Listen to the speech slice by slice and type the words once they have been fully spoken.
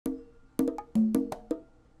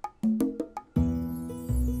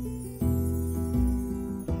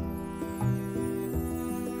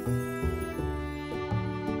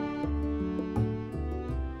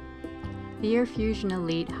The AirFusion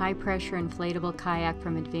Elite high-pressure inflatable kayak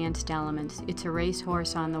from Advanced Elements. It's a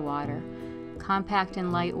racehorse on the water. Compact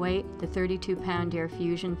and lightweight, the 32-pound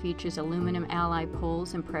AirFusion features aluminum alloy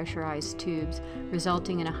poles and pressurized tubes,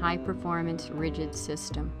 resulting in a high-performance, rigid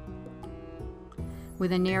system.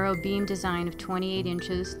 With a narrow beam design of 28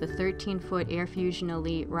 inches, the 13-foot AirFusion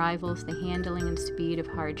Elite rivals the handling and speed of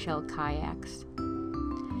hardshell kayaks.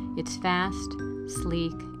 It's fast,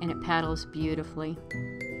 sleek, and it paddles beautifully.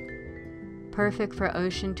 Perfect for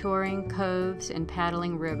ocean touring, coves, and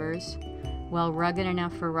paddling rivers, while rugged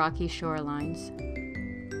enough for rocky shorelines.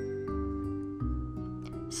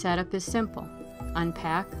 Setup is simple.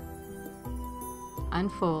 Unpack,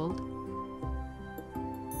 unfold,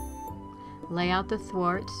 lay out the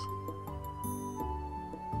thwarts,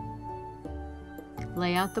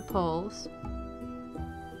 lay out the poles,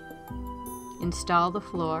 install the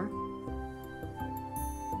floor,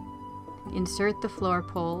 insert the floor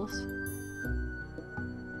poles,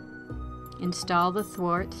 install the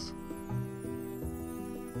thwarts,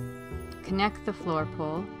 connect the floor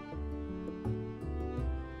pole,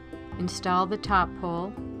 install the top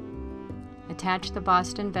pole, attach the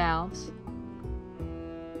Boston valves,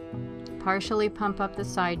 partially pump up the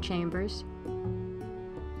side chambers,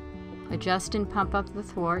 adjust and pump up the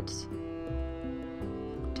thwarts,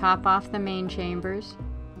 top off the main chambers,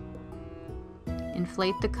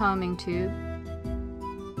 inflate the combing tube,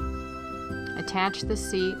 attach the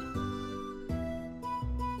seat,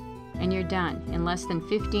 and you're done. In less than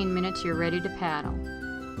 15 minutes, you're ready to paddle.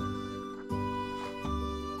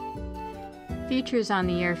 Features on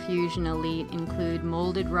the AirFusion Elite include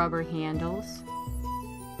molded rubber handles,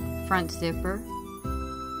 front zipper,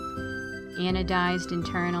 anodized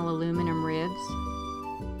internal aluminum ribs,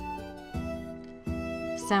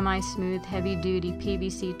 semi-smooth heavy-duty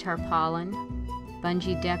PVC tarpaulin,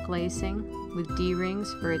 bungee deck lacing with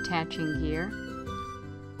D-rings for attaching gear,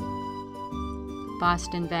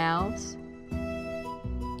 Boston valves,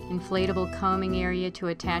 inflatable combing area to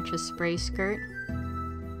attach a spray skirt,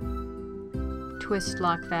 twist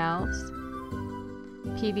lock valves,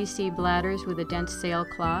 PVC bladders with a dense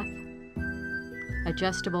sailcloth,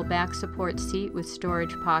 adjustable back support seat with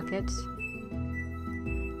storage pockets,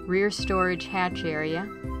 rear storage hatch area,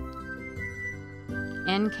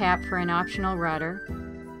 end cap for an optional rudder,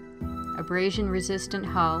 abrasion-resistant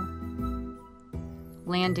hull,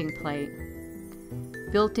 landing plate,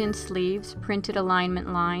 built-in sleeves, printed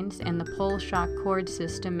alignment lines, and the pole shock cord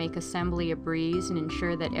system make assembly a breeze and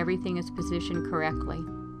ensure that everything is positioned correctly.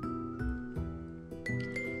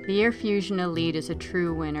 The AirFusion Elite is a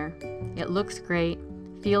true winner. It looks great,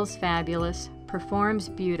 feels fabulous, performs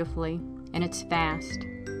beautifully, and it's fast.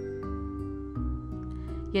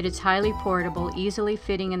 Yet it's highly portable, easily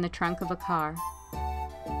fitting in the trunk of a car.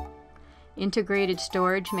 Integrated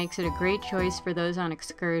storage makes it a great choice for those on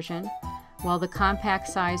excursion, while the compact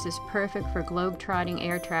size is perfect for globe-trotting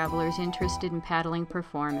air travelers interested in paddling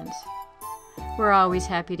performance. We're always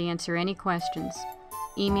happy to answer any questions.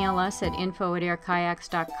 Email us at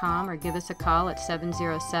info@airkayaks.com or give us a call at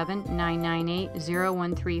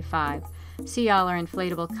 707-998-0135. See all our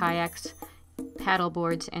inflatable kayaks,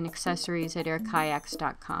 paddleboards, and accessories at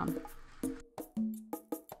airkayaks.com.